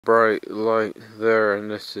bright light there, and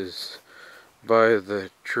this is by the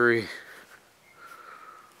tree.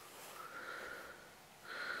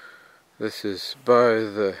 This is by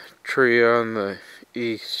the tree on the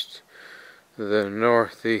east, the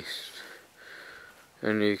northeast,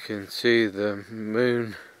 and you can see the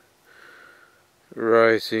moon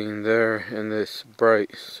rising there in this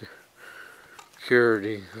bright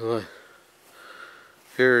security light.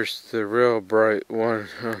 Here's the real bright one.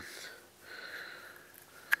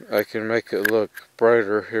 I can make it look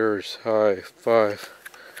brighter. Here's high 5.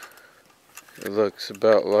 It looks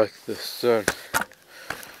about like the sun.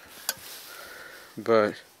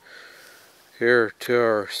 But here to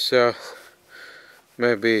our south,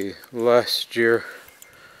 maybe last year,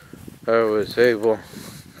 I was able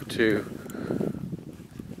to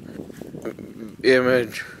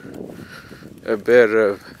image a bit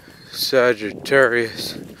of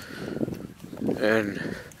Sagittarius,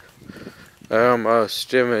 and I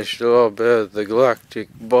almost imaged a little bit of the galactic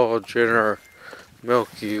bulge in our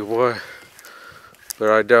Milky Way, but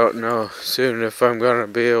I don't know soon if I'm going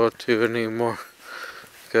to be able to anymore,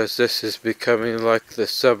 because this is becoming like the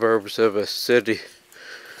suburbs of a city,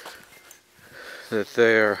 that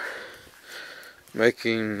they are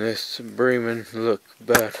making this Bremen look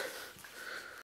bad.